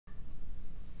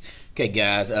Okay,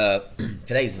 guys.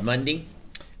 Today's Monday.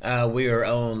 We are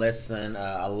on lesson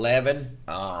 11.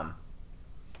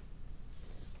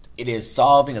 It is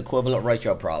solving equivalent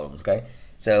ratio problems. Okay,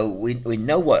 so we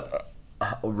know what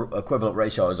equivalent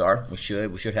ratios are. We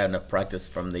should have enough practice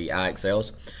from the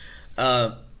IXLs.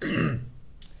 So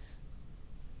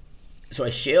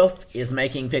a chef is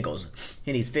making pickles.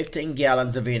 He needs 15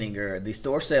 gallons of vinegar. The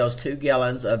store sells 2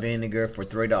 gallons of vinegar for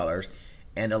 $3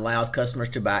 and allows customers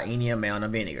to buy any amount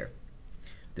of vinegar.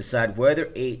 Decide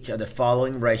whether each of the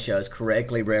following ratios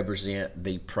correctly represent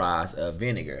the price of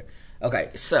vinegar. Okay,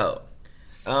 so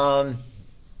a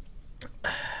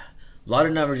lot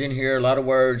of numbers in here, a lot of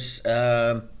words,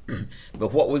 but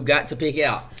what we've got to pick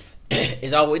out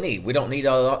is all we need. We don't need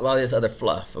a lot of this other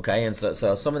fluff, okay? And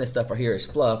so some of this stuff right here is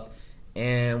fluff,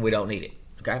 and we don't need it,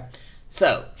 okay?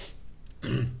 So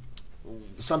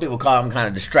some people call them kind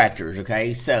of distractors,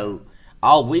 okay? So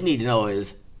all we need to know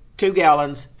is 2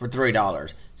 gallons for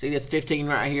 $3. See this 15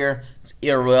 right here? It's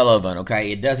irrelevant,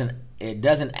 okay? It doesn't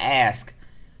ask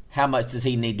how much does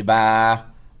he need to buy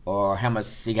or how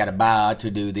much he got to buy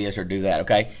to do this or do that,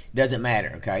 okay? It doesn't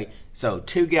matter, okay? So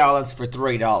 2 gallons for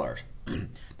 $3.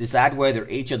 Decide whether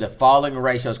each of the following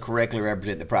ratios correctly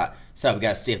represent the price. So we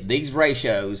got to see if these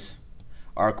ratios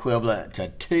are equivalent to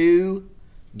 2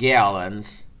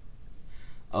 gallons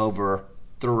over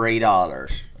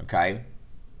 $3, okay?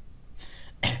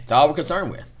 That's all we're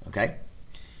concerned with, okay?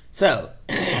 So,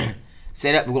 we're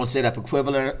going to set up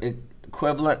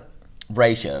equivalent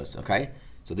ratios, okay?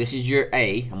 So this is your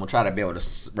A. I'm going to try to be able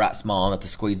to write small, not to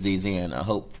squeeze these in.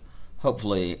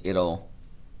 Hopefully it'll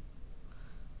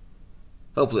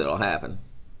happen.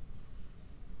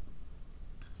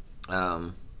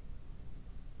 2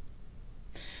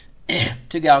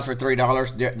 gallons for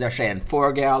 $3. They're saying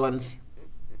 4 gallons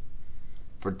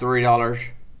for $3.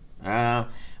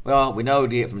 Well, we know to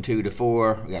get from 2 to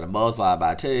 4, we got to multiply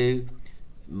by 2,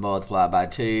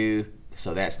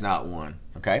 so that's not 1,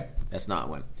 okay? That's not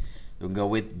 1. We can go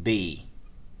with B,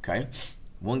 okay?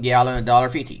 1 gallon,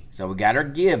 $1.50. So we got our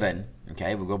given,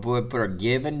 okay? We're going to put our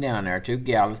given down there, 2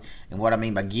 gallons. And what I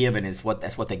mean by given is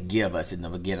that's what they give us in the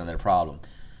beginning of their problem.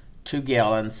 2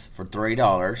 gallons for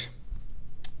 $3.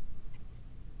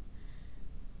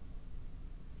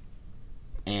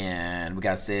 And we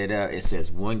got to set it up. It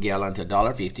says 1 gallon to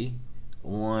 $1.50,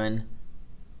 1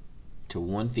 to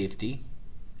 150.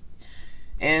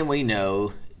 And we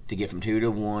know to get from 2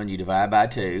 to 1, you divide by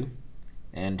 2.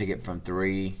 And to get from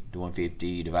 3 to 150,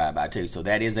 you divide by 2. So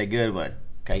that is a good one.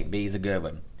 Okay, B is a good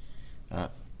one.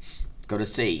 Let's go to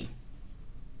C.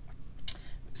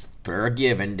 Per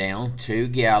given down, 2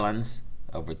 gallons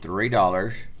over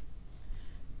 $3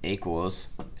 equals,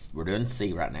 we're doing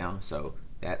C right now, so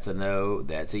that's a no,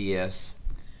 that's a yes.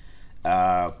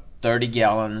 30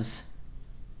 gallons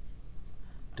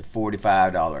to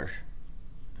 $45.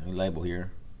 Let me label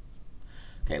here.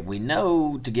 Okay, we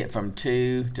know to get from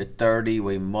 2 to 30,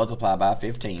 we multiply by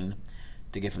 15.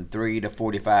 To get from 3 to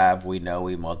 45, we know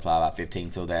we multiply by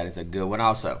 15, so that is a good one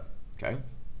also. Okay.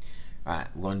 All right,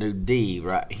 we're going to do D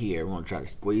right here. We're going to try to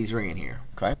squeeze her in here.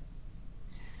 Okay.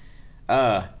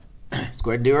 Let's go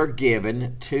ahead and do our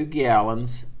given. 2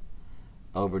 gallons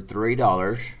over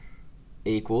 $3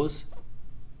 equals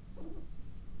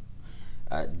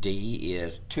D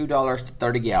is $2 to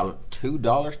 30 gallons.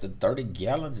 $2 to 30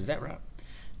 gallons, is that right?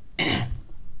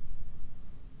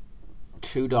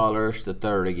 $2 to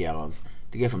 30 gallons.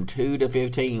 To get from 2 to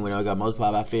 15, we know we got to multiply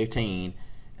by 15.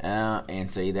 And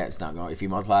see, that's not going. If you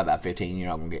multiply by 15, you're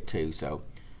not going to get 2. So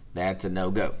that's a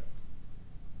no-go.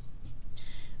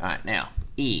 All right, now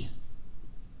E.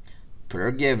 Put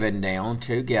our given down.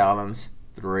 2 gallons,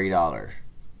 $3.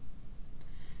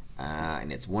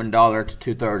 And it's $1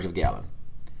 to 2/3 of a gallon.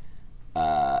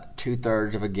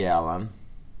 2/3 of a gallon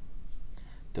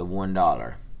to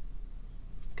 $1.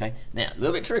 Okay, now a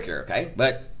little bit trickier, okay,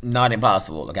 but not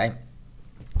impossible, okay.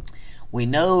 We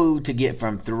know to get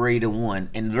from 3 to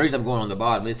 1, and the reason I'm going on the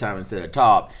bottom this time instead of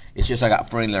top, it's just I got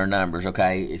friendlier numbers,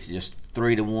 okay. It's just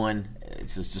 3 to 1.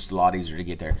 It's just a lot easier to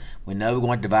get there. We know we're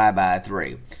going to divide by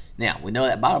 3. Now we know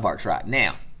that bottom part's right.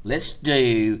 Now let's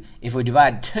do, if we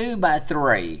divide 2 by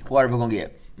 3, what are we going to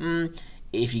get?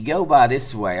 If you go by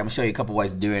this way, I'm going to show you a couple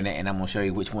ways of doing it, and I'm going to show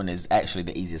you which one is actually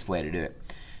the easiest way to do it.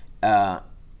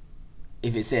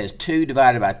 If it says 2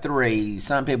 divided by 3,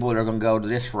 some people are going to go to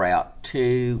this route.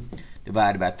 2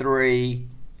 divided by 3,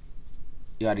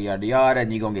 yada, yada, yada,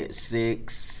 and you're going to get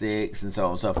 6, 6, and so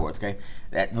on and so forth, okay?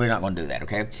 We're not going to do that,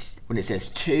 okay? When it says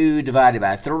 2 divided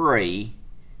by 3,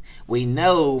 we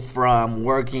know from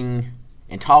working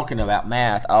and talking about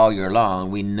math all year long,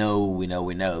 we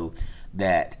know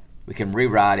that we can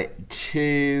rewrite it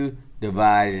 2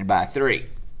 divided by 3.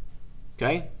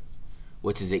 Okay?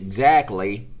 Which is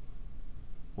exactly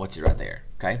what's right there.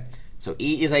 Okay? So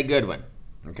E is a good one.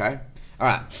 Okay?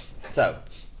 Alright. So,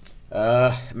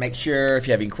 make sure if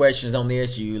you have any questions on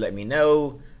this, you let me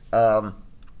know.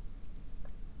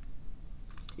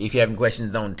 If you have any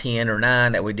questions on 10 or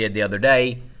 9 that we did the other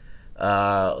day,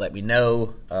 let me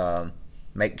know.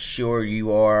 Make sure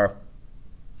you are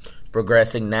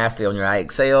progressing nicely on your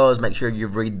IXLs. Make sure you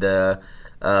read the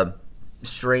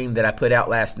stream that I put out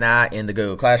last night in the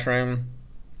Google Classroom.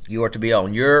 You are to be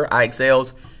on your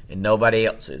IXLs and nobody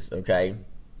else's, okay?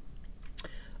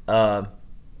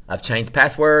 I've changed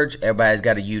passwords. Everybody's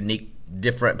got a unique,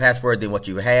 different password than what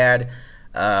you had.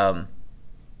 And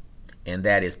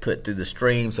that is put through the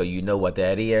stream so you know what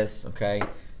that is, okay?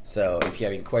 So if you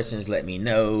have any questions, let me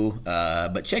know.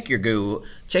 But check your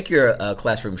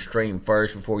Classroom stream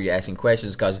first before you're asking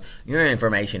questions, because your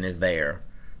information is there.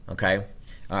 Okay.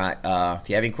 All right. If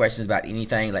you have any questions about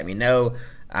anything, let me know.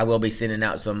 I will be sending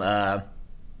out some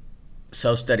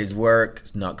social studies work.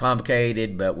 It's not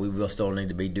complicated, but we will still need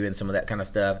to be doing some of that kind of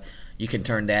stuff. You can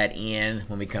turn that in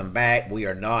when we come back. We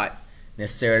are not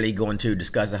necessarily going to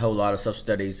discuss a whole lot of social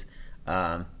studies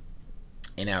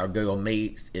in our Google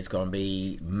Meets. It's going to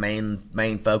be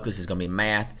main focus is going to be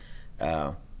math.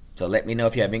 So let me know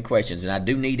if you have any questions. And I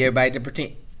do need everybody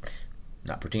to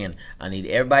I need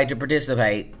everybody to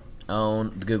participate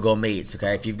on the Google Meets.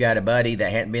 Okay, if you've got a buddy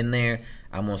that hadn't been there,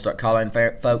 I'm going to start calling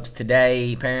folks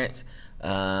today, parents.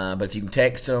 But if you can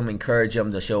text them, encourage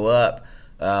them to show up.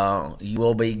 You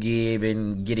will be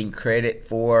getting credit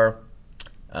for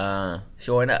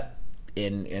showing up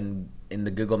in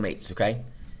the Google Meets. Okay.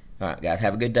 All right, guys,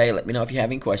 have a good day. Let me know if you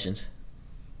have any questions.